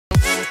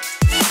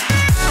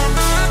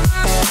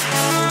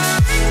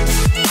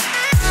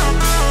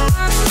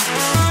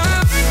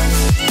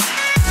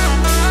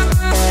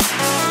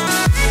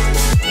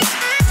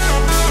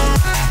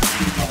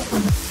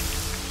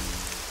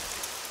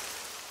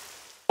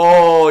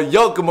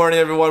Yo, good morning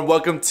everyone.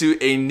 Welcome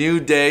to a new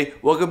day.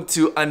 Welcome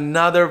to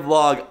another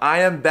vlog.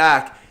 I am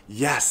back.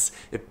 Yes,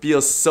 it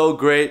feels so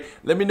great.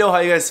 Let me know how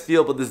you guys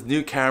feel about this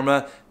new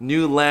camera,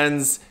 new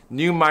lens,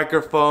 new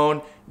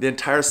microphone, the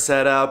entire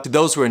setup. To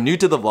those who are new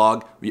to the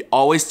vlog, we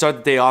always start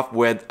the day off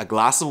with a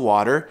glass of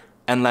water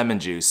and lemon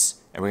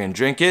juice. And we're gonna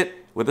drink it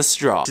with a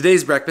straw.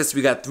 Today's breakfast,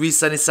 we got 3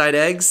 sunny side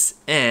eggs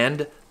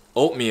and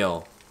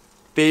oatmeal.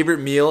 Favorite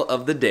meal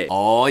of the day.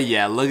 Oh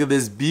yeah, look at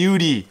this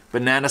beauty.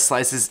 Banana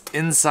slices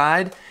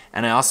inside,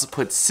 and I also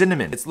put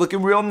cinnamon. It's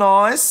looking real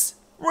nice,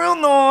 real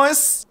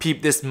nice.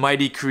 Peep this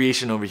mighty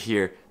creation over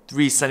here.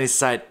 3 sunny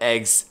side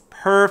eggs,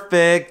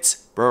 perfect,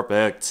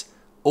 perfect.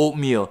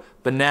 Oatmeal,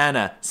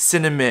 banana,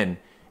 cinnamon,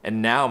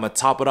 and now I'm gonna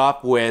top it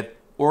off with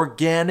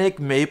organic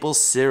maple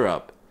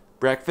syrup.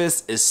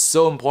 Breakfast is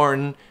so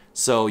important,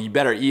 so you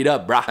better eat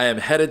up, brah. I am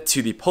headed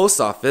to the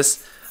post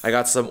office. I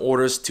got some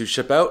orders to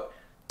ship out.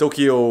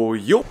 Tokyo,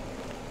 yo!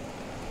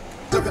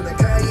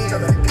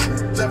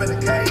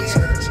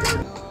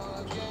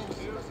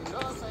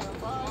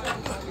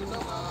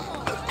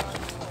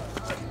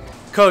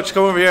 Coach,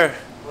 come over here.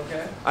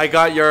 Okay. I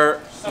got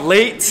your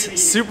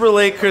super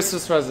late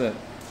Christmas present.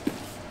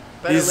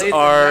 These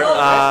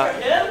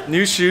are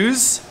new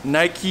shoes,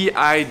 Nike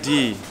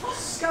ID.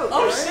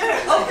 Oh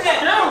shit! Open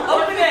it!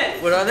 Open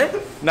it! What are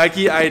they?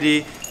 Nike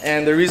ID.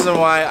 And the reason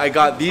why I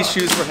got these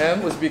shoes for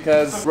him was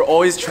because we're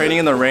always training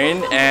in the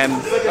rain, and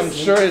I'm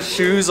sure his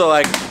shoes are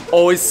like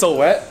always so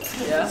wet.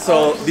 Yeah.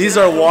 So these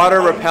are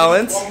water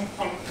repellent.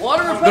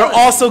 Water repellent? They're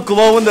also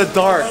glow in the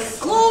dark.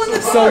 Glow in the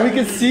dark? So we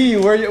can see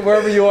you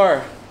wherever you are.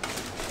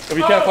 If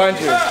we can't find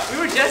you. We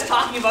were just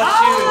talking about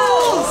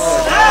shoes.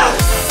 Snap!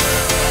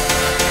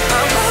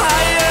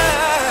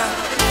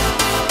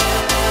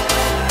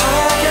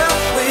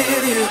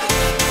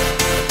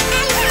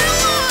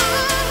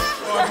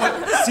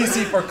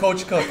 CC for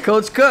Coach Cook.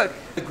 Coach Cook.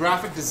 The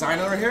graphic design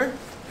over here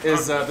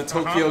is the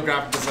Tokyo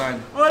graphic design.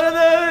 What are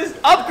those?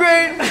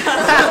 Upgrade!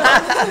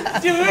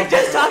 Dude, we were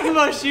just talking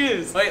about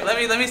shoes. Wait,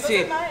 let me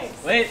see.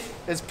 Nice. Wait.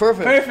 It's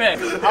perfect.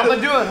 Perfect. How am I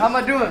doing? How am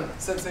I doing?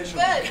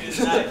 Sensational.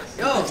 Good. Nice.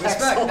 Yo,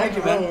 respect. Thank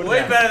you, man.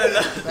 Way better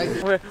than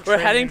that. We're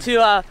heading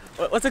to,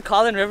 what's it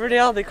called in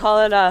Riverdale? They call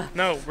it,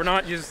 No, we're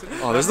not using...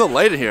 Oh, there's no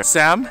light in here.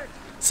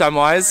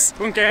 Samwise,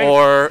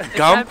 or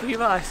Gump,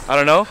 I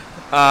don't know.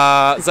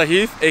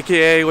 Zahif,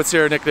 aka, what's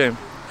your nickname?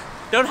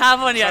 Don't have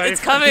one yet,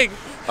 it's coming.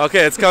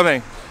 Okay, it's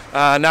coming.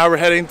 Now we're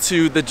heading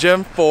to the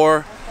gym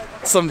for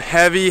some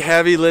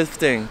heavy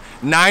lifting.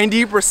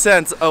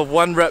 90% of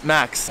 1 rep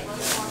max.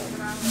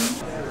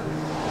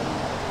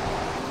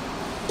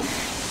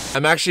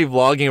 I'm actually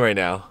vlogging right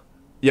now.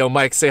 Yo,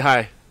 Mike, say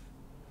hi.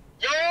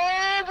 Yo,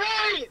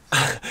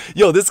 boys!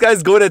 Yo, this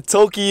guy's going to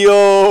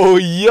Tokyo.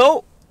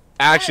 Yo!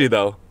 Actually,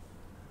 though.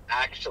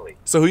 Actually.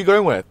 So who are you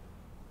going with?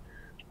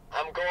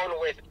 I'm going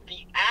with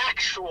the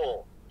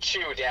actual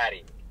Chew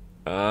Daddy.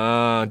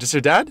 Just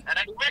your dad? And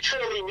I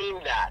literally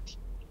mean that.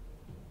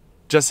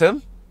 Just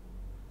him?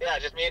 Yeah,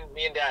 just me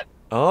and Dad.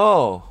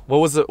 Oh,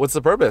 what's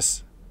the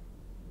purpose?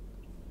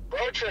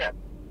 Road trip.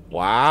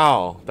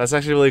 Wow, that's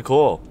actually really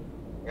cool.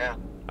 Yeah.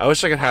 I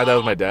wish I could have that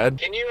with my dad.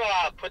 Can you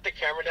put the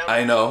camera down?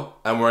 I know,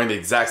 I'm wearing the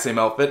exact same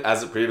outfit as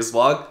the previous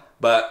vlog,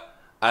 but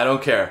I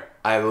don't care.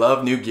 I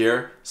love new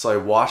gear, so I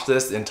washed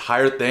this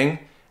entire thing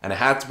and I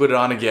had to put it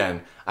on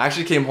again. I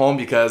actually came home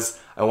because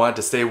I wanted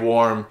to stay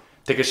warm,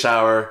 take a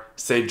shower,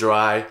 stay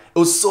dry. It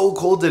was so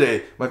cold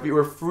today. My feet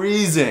were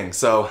freezing.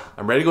 So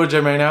I'm ready to go to the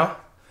gym right now.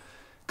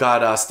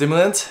 Got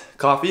stimulant,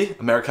 coffee,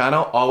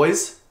 Americano,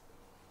 always.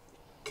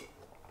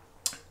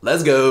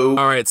 Let's go.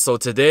 All right, so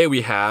today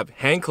we have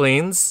hand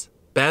cleans,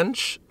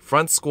 bench,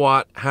 front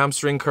squat,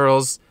 hamstring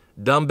curls,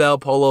 dumbbell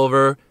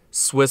pullover,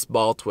 Swiss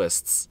ball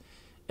twists.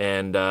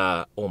 And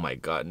oh my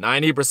God,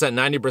 90%,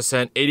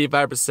 90%,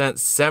 85%,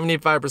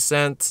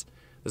 75%.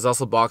 There's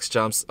also box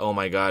jumps. Oh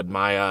my God,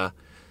 my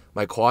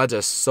quads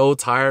are so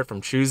tired from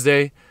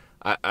Tuesday.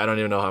 I don't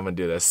even know how I'm gonna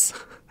do this.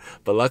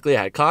 But luckily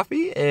I had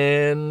coffee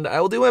and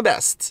I will do my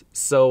best.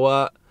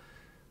 So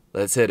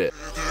let's hit it.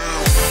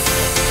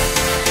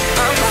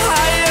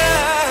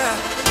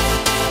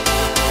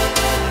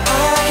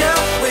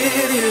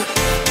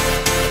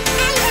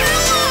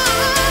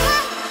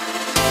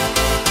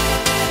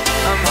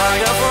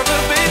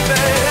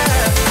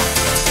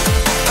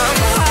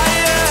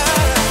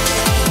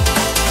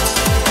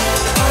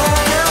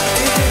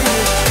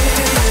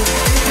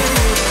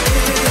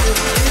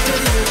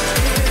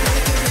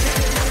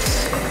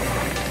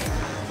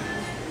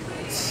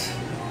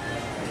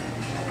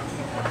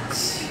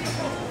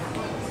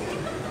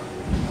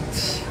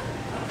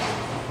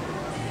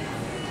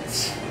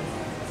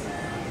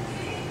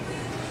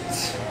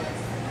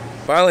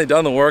 Finally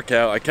done the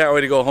workout. I can't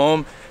wait to go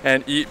home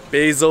and eat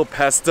basil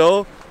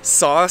pesto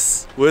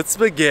sauce with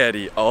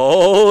spaghetti.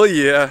 Oh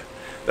yeah,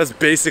 that's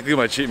basically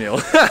my cheat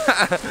meal.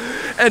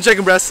 And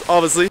chicken breasts,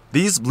 obviously.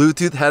 These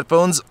Bluetooth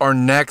headphones are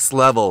next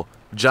level.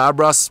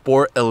 Jabra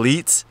Sport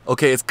Elite.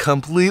 Okay, it's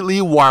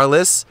completely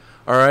wireless.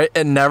 All right,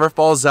 it never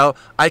falls out.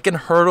 I can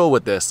hurdle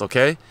with this.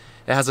 Okay,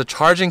 it has a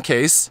charging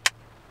case.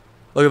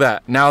 Look at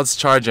that, now it's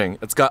charging.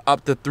 It's got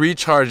up to 3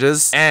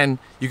 charges and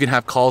you can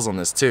have calls on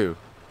this too.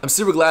 I'm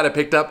super glad I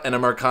picked up an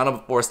Americano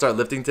before I start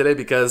lifting today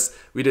because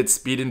we did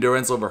speed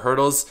endurance over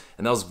hurdles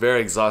and that was very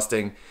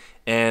exhausting.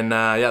 And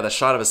yeah, the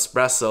shot of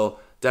espresso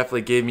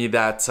definitely gave me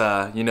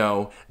that, you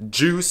know,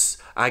 juice.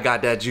 I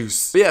got that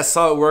juice. But yeah,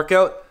 solid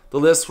workout. The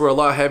lifts were a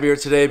lot heavier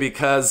today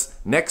because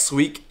next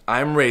week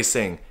I'm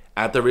racing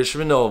at the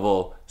Richmond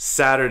Oval,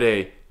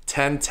 Saturday,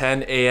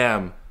 10:10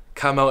 a.m.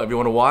 Come out if you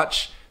want to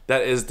watch.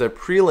 That is the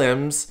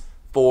prelims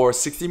for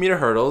 60-meter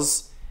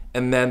hurdles,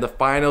 and then the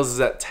finals is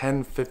at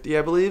 10:50,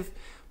 I believe.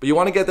 But you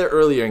want to get there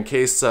earlier in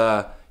case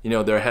you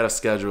know, they're ahead of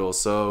schedule.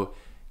 So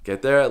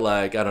get there at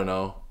like, I don't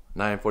know,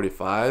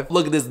 9:45.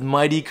 Look at this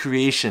mighty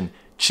creation: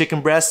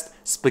 chicken breast,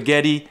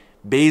 spaghetti,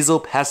 basil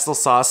pesto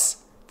sauce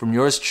from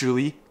yours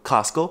truly,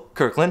 Costco,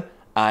 Kirkland.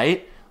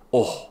 Aight.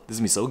 Oh, this is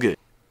gonna be so good.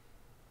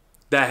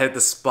 That hit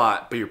the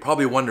spot, but you're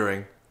probably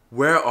wondering,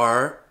 where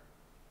are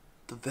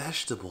the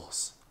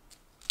vegetables?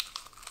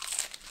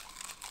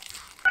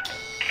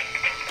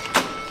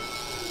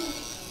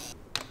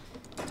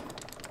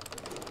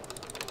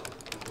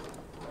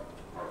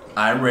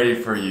 I'm ready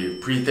for you.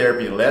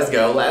 Pre-therapy. Let's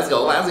go, let's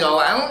go, let's go,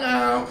 let's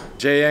go.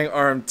 Jayang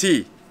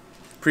RMT.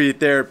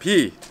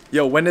 Pre-therapy.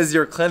 Yo, when is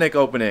your clinic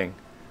opening?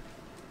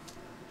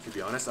 To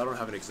be honest, I don't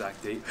have an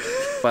exact date.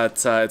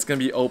 But it's gonna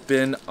be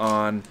open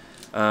on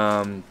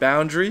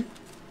Boundary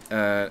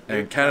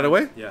and Canada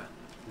Way? Yeah,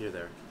 near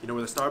there. You know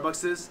where the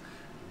Starbucks is?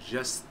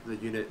 Just the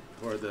unit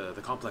or the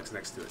complex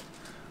next to it.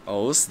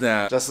 Oh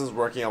snap. Justin's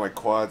working on my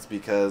quads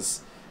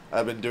because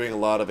I've been doing a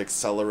lot of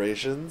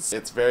accelerations.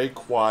 It's very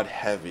quad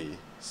heavy,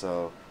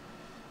 so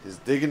he's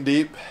digging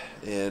deep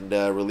and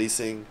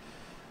releasing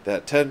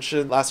that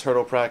tension. Last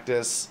hurdle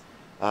practice,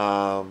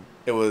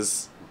 it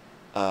was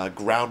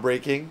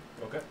groundbreaking.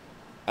 Okay.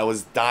 I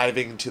was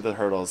diving to the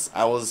hurdles.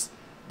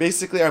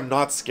 I'm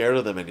not scared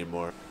of them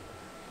anymore.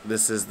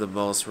 This is the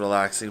most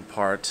relaxing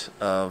part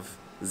of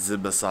the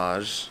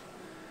massage.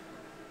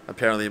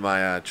 Apparently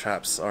my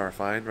traps are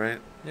fine, right?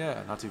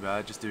 Yeah, not too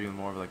bad. Just doing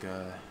more of like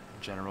a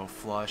general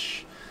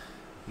flush.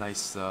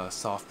 Nice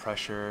soft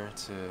pressure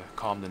to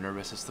calm the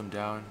nervous system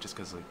down, just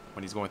because like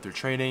when he's going through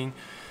training,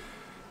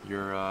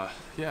 you're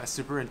yeah,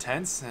 super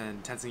intense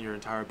and tensing your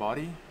entire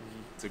body.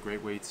 It's a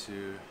great way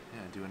to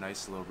do a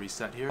nice little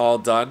reset here. All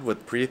done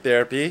with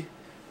pre-therapy,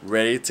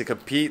 ready to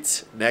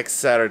compete next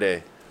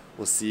Saturday.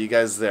 We'll see you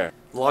guys there.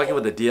 Vlogging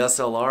with the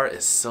DSLR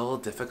is so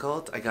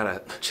difficult. I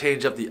gotta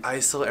change up the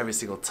ISO every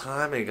single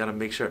time. I gotta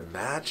make sure it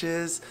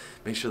matches,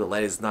 make sure the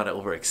light is not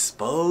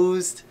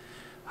overexposed.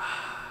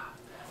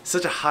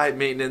 Such a high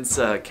maintenance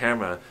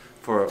camera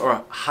or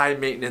a high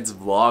maintenance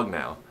vlog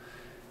now.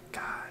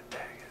 God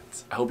dang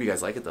it. I hope you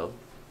guys like it though.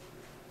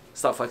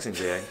 Stop flexing,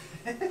 Jayang.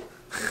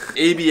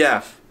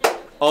 ABF.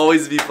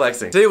 Always be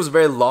flexing. Today was a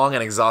very long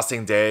and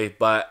exhausting day,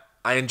 but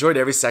I enjoyed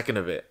every second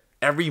of it,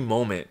 every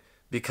moment,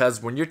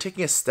 because when you're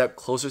taking a step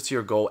closer to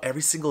your goal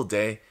every single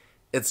day,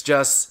 it's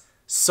just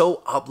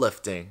so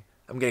uplifting.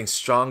 I'm getting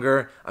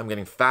stronger, I'm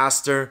getting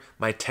faster,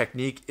 my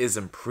technique is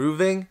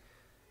improving.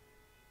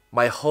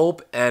 My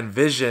hope and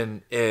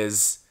vision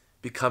is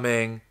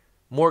becoming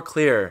more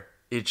clear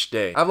each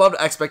day. I've loved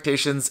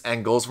expectations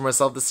and goals for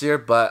myself this year,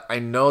 but I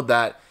know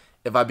that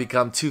if I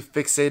become too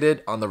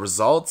fixated on the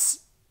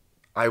results,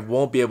 I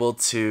won't be able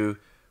to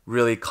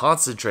really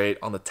concentrate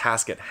on the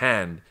task at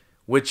hand,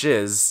 which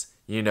is,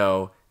 you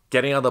know,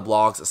 getting on the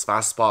blocks as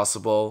fast as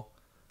possible,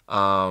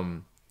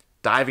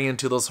 diving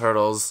into those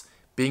hurdles,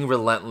 being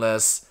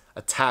relentless,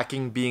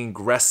 attacking, being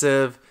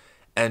aggressive,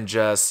 and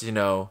just, you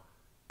know,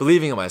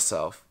 believing in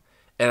myself.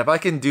 And if I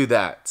can do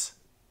that,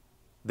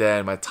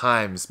 then my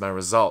times, my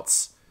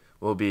results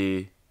will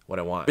be what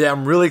I want. But yeah,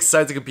 I'm really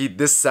excited to compete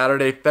this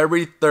Saturday,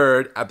 February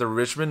 3rd at the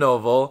Richmond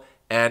Oval.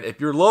 And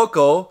if you're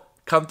local,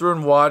 come through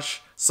and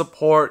watch,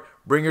 support,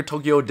 bring your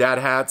Tokyo Dad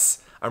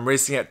hats. I'm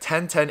racing at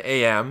 10:10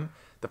 a.m.,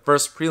 the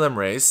first prelim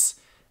race.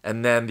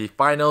 And then the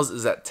finals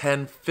is at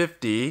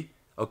 10:50.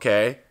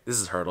 Okay,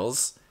 this is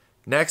hurdles.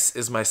 Next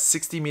is my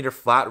 60-meter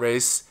flat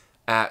race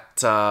at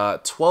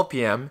 12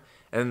 p.m.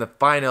 And then the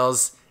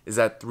finals is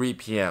at 3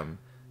 p.m.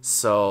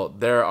 So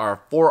there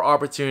are 4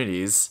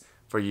 opportunities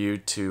for you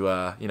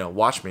to, you know,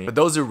 watch me. But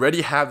those who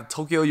already have the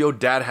Tokyo Yo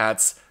Dad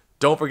hats,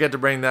 don't forget to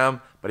bring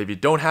them. But if you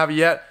don't have it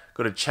yet,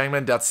 go to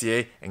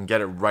chengman.ca and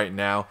get it right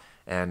now.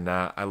 And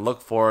I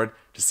look forward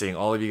to seeing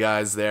all of you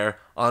guys there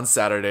on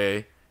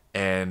Saturday.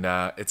 And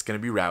it's gonna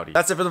be rowdy.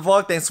 That's it for the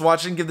vlog. Thanks for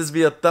watching. Give this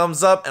video a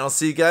thumbs up, and I'll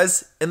see you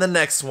guys in the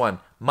next one.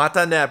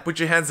 Mata ne, put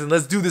your hands in.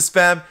 Let's do this,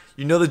 fam.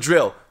 You know the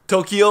drill.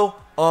 Tokyo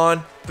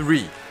on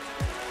 3.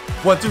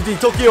 1, 2, 3,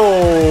 Tokyo!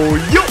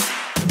 Yo!